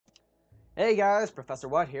Hey guys, Professor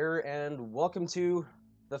Watt here, and welcome to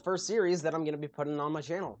the first series that I'm going to be putting on my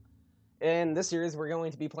channel. In this series, we're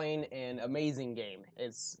going to be playing an amazing game.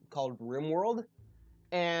 It's called Rimworld,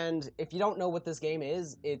 and if you don't know what this game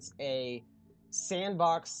is, it's a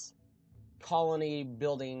sandbox colony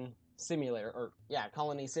building simulator,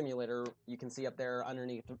 colony simulator. You can see up there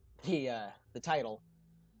underneath the title.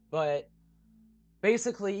 But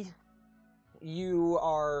basically, you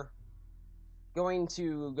are going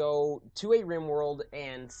to go to a Rimworld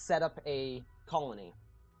and set up a colony.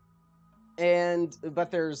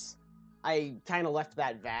 But I kind of left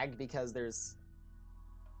that vague because there's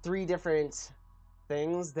three different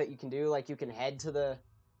things that you can do. Like you can head to the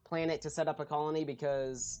planet to set up a colony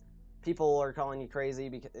because people are calling you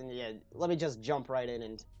crazy. Let me just jump right in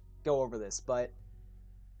and go over this. But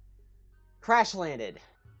crash landed.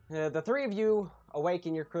 The three of you awake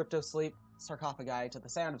in your crypto sleep sarcophagi to the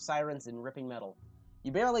sound of sirens and ripping metal.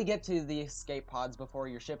 You barely get to the escape pods before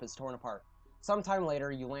your ship is torn apart. Sometime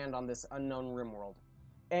later, you land on this unknown Rimworld.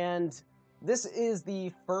 And this is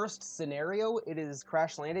the first scenario. It is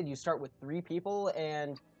crash landed. You start with 3 people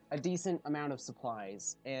and a decent amount of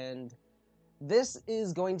supplies. And this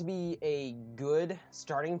is going to be a good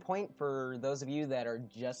starting point for those of you that are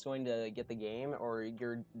just going to get the game or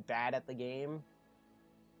you're bad at the game.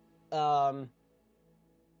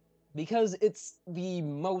 Because it's the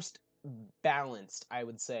most balanced, I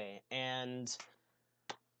would say, and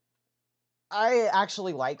I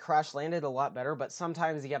actually like Crash Landed a lot better, but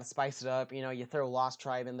sometimes you gotta spice it up, you throw Lost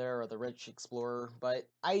Tribe in there or the Rich Explorer, but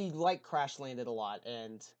I like Crash Landed a lot,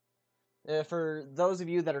 and for those of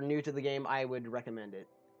you that are new to the game, I would recommend it.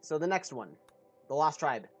 So the next one, the Lost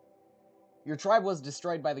Tribe. Your tribe was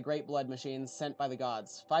destroyed by the Great Blood Machines sent by the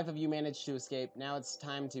gods. 5 of you managed to escape. Now it's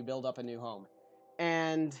time to build up a new home.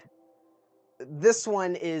 And this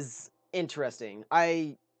one is interesting.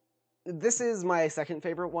 This is my second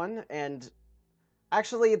favorite one, and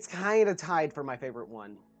actually it's kind of tied for my favorite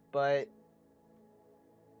one, but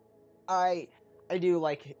I I do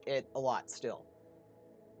like it a lot still.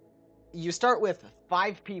 You start with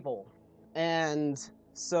 5 people, and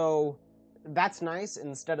so that's nice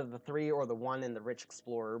instead of the 3 or the 1 in the Rich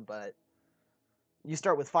Explorer, but you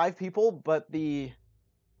start with 5 people, but the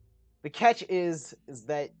catch is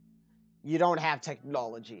that you don't have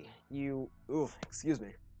technology. Excuse me,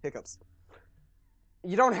 hiccups.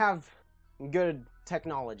 You don't have good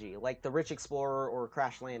technology like the Rich Explorer or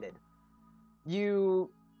Crash Landed.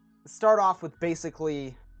 You start off with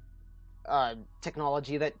basically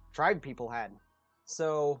technology that tribe people had.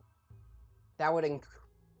 So that would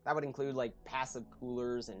include like passive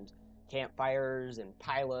coolers and campfires and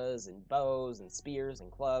pilas and bows and spears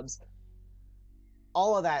and clubs,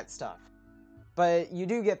 all of that stuff. But you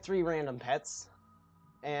do get 3 random pets,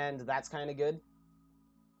 and that's kind of good.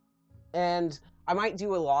 And I might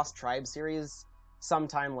do a Lost Tribe series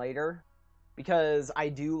sometime later because I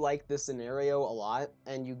do like this scenario a lot,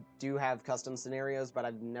 and you do have custom scenarios, but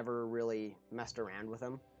I've never really messed around with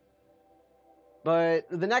them. But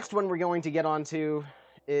the next one we're going to get onto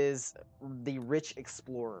is the Rich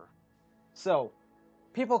Explorer. So,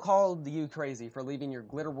 people called you crazy for leaving your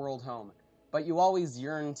glitter world home, but you always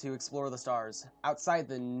yearn to explore the stars. Outside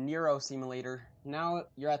the Nero simulator, now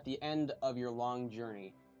you're at the end of your long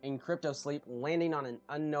journey, in crypto sleep, landing on an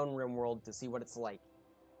unknown rim world to see what it's like.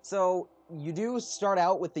 So, you do start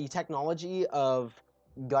out with the technology of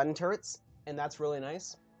gun turrets, and that's really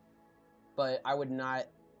nice, but I would not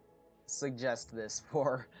suggest this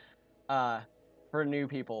for new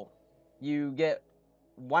people. You get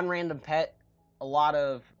 1 random pet, a lot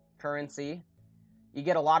of currency, you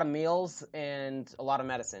get a lot of meals and a lot of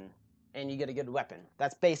medicine, and you get a good weapon.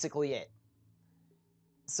 That's basically it.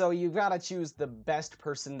 So you've got to choose the best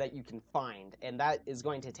person that you can find, and that is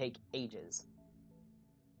going to take ages.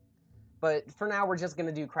 But for now, we're just going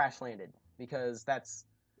to do Crash Landed, because that's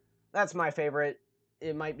my favorite.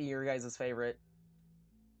 It might be your guys' favorite.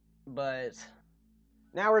 But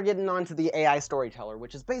now we're getting on to the AI Storyteller,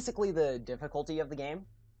 which is basically the difficulty of the game.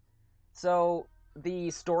 So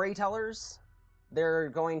the storytellers, they're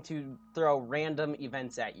going to throw random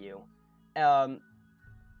events at you. And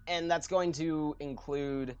that's going to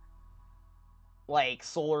include like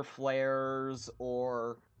solar flares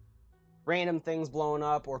or random things blowing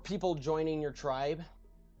up or people joining your tribe.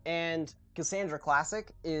 And Cassandra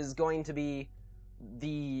Classic is going to be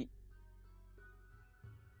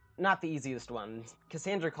not the easiest one.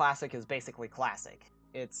 Cassandra Classic is basically classic.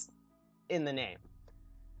 It's in the name.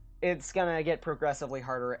 It's gonna get progressively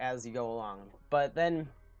harder as you go along. But then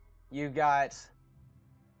you've got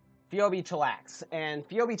Phoebe Chillax, and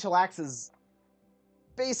Phoebe Chillax is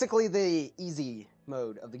basically the easy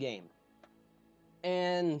mode of the game.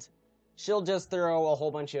 and she'll just throw a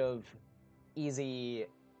whole bunch of easy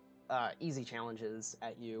challenges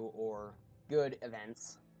at you or good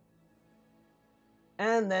events.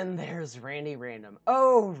 And then there's Randy Random.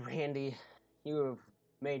 Oh, Randy, you have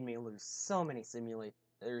made me lose so many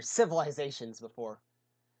civilizations before.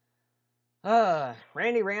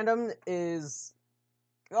 Randy Random is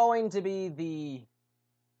going to be the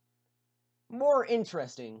more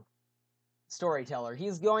interesting storyteller.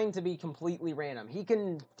 He's going to be completely random. He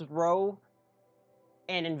can throw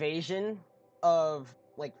an invasion of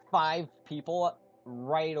like 5 people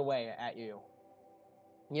right away at you.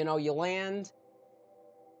 You know, you land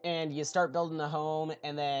and you start building a home,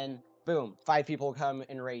 and then boom, 5 people come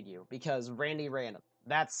and raid you because Randy Random.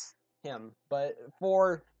 That's him. But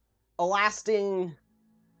for a lasting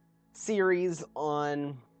series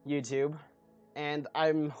on YouTube, and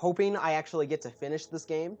I'm hoping I actually get to finish this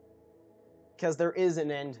game because there is an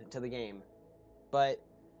end to the game. But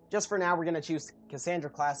just for now, we're going to choose Cassandra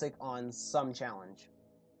Classic on some challenge.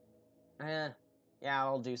 Yeah,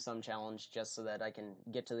 I'll do some challenge just so that I can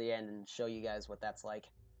get to the end and show you guys what that's like.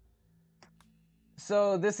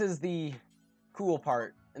 So this is the cool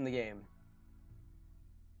part in the game.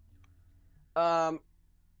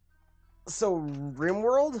 So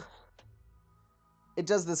Rimworld, it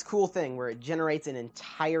does this cool thing where it generates an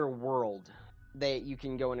entire world that you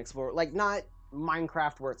can go and explore. Like, not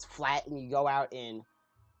Minecraft where it's flat and you go out in,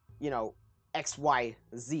 you know, X, Y,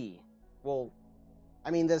 Z. Well,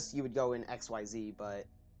 I mean, this you would go in X, Y, Z, but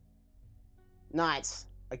not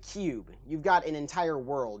a cube. You've got an entire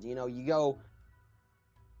world. You know,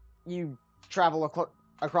 you travel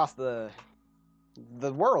across the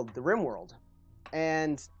world, the Rimworld,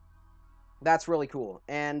 and that's really cool.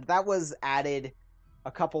 And that was added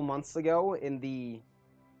a couple months ago in the,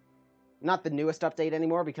 not the newest update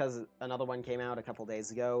anymore, because another one came out a couple days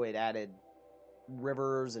ago. It added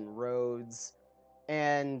rivers and roads,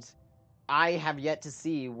 and I have yet to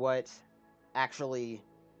see what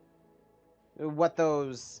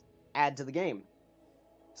those add to the game.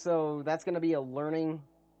 So that's going to be a learning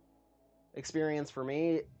experience for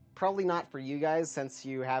me. Probably not for you guys, since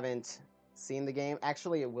you haven't seen the game.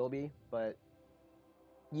 Actually, it will be, but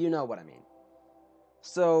you know what I mean.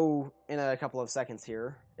 So, in a couple of seconds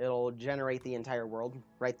here, it'll generate the entire world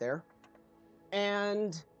right there.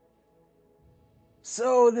 And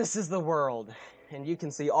so this is the world, and you can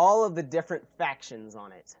see all of the different factions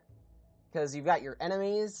on it. Because you've got your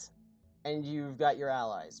enemies, and you've got your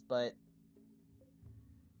allies, but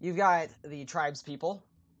you've got the tribes people,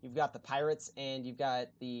 you've got the pirates, and you've got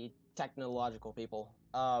the technological people.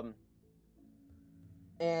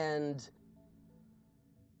 And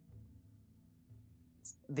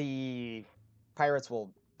the pirates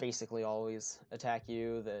will basically always attack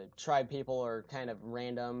you. The tribe people are kind of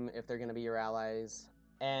random if they're going to be your allies.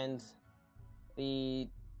 And the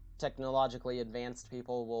technologically advanced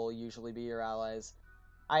people will usually be your allies.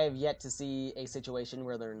 I have yet to see a situation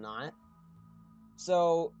where they're not.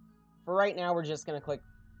 So, for right now, we're just going to click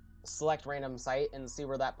select random site and see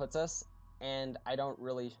where that puts us. And I don't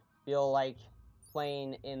really feel like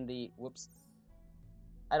playing in the... Whoops.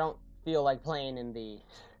 I don't feel like playing in the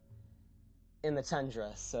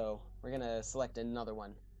tundra, so we're going to select another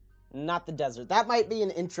one. Not the desert. That might be an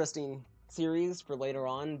interesting series for later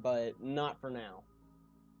on, but not for now.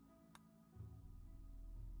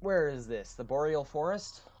 Where is this? The Boreal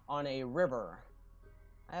Forest? On a river.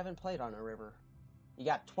 I haven't played on a river. You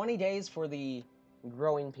got 20 days for the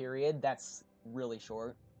growing period. That's really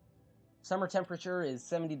short. Summer temperature is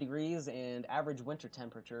 70 degrees, and average winter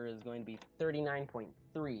temperature is going to be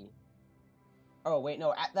 39.3. Oh, wait,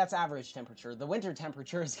 no, that's average temperature. The winter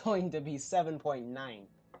temperature is going to be 7.9.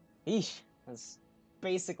 Eesh, that's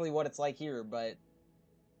basically what it's like here, but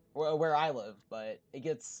where I live, but it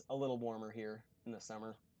gets a little warmer here in the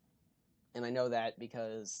summer. And I know that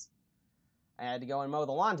because I had to go and mow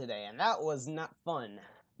the lawn today, and that was not fun.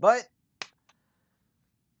 But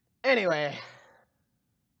anyway,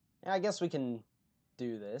 I guess we can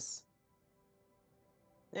do this.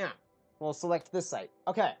 Yeah, we'll select this site.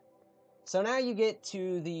 Okay, so now you get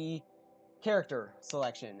to the character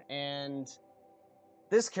selection, and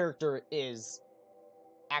this character is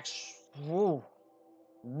actually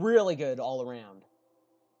really good all around.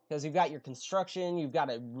 Because you've got your construction, you've got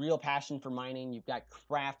a real passion for mining, you've got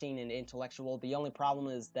crafting and intellectual. The only problem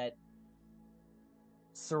is that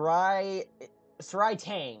Sarai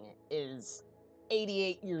Tang is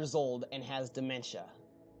 88 years old and has dementia.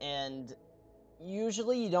 And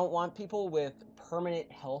usually you don't want people with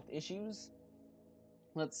permanent health issues.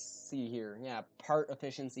 Let's see here. Yeah, part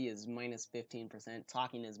efficiency is minus 15%,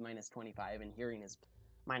 talking is minus 25, and hearing is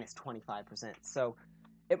minus 25%. So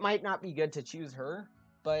it might not be good to choose her,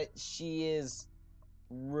 but she is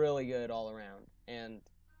really good all around and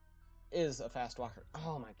is a fast walker.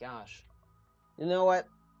 Oh my gosh. You know what?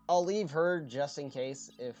 I'll leave her just in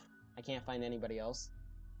case if I can't find anybody else.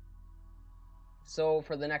 So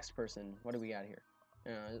for the next person, what do we got here?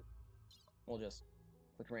 We'll just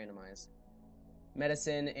click randomize.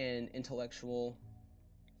 Medicine and intellectual.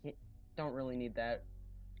 Don't really need that.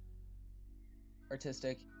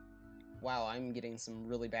 Artistic. Wow, I'm getting some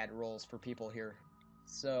really bad rolls for people here.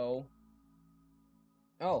 So,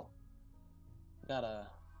 oh, got a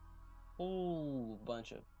whole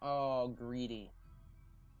bunch of, greedy.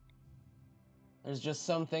 There's just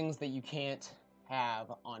some things that you can't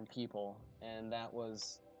have on people, and that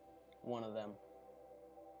was one of them.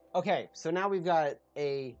 Okay, so now we've got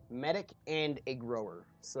a medic and a grower,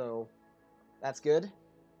 so that's good.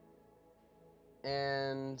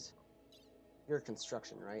 And you're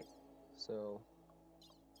construction, right? So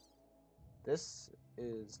this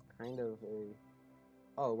is kind of a...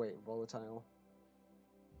 Oh, wait, volatile.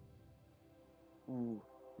 Ooh,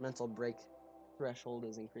 mental break threshold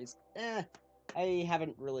is increased. I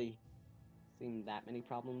haven't really seen that many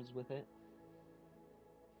problems with it.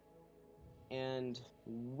 And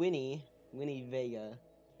Winnie Vega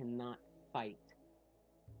cannot fight,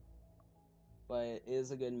 but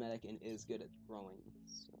is a good medic and is good at throwing.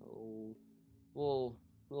 So we'll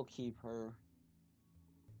keep her.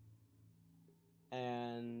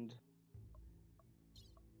 And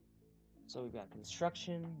so we've got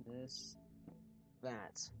construction, this,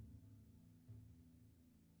 that.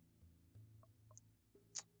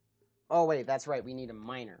 Oh wait, that's right, we need a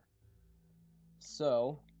miner.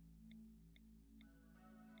 So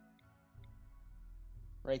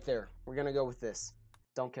right there, we're gonna go with this.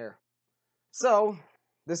 Don't care. So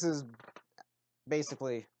this is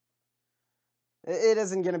basically, it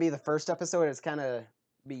isn't gonna be the first episode, it's kind of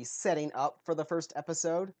be setting up for the first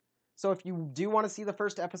episode. So if you do want to see the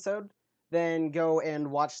first episode, then go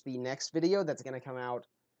and watch the next video that's going to come out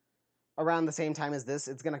around the same time as this.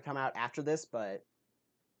 It's going to come out after this, but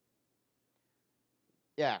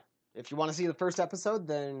yeah, if you want to see the first episode,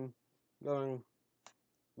 then go and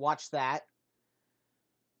watch that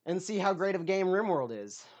and see how great of a game Rimworld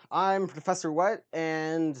is. I'm Professor What,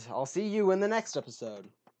 and I'll see you in the next episode.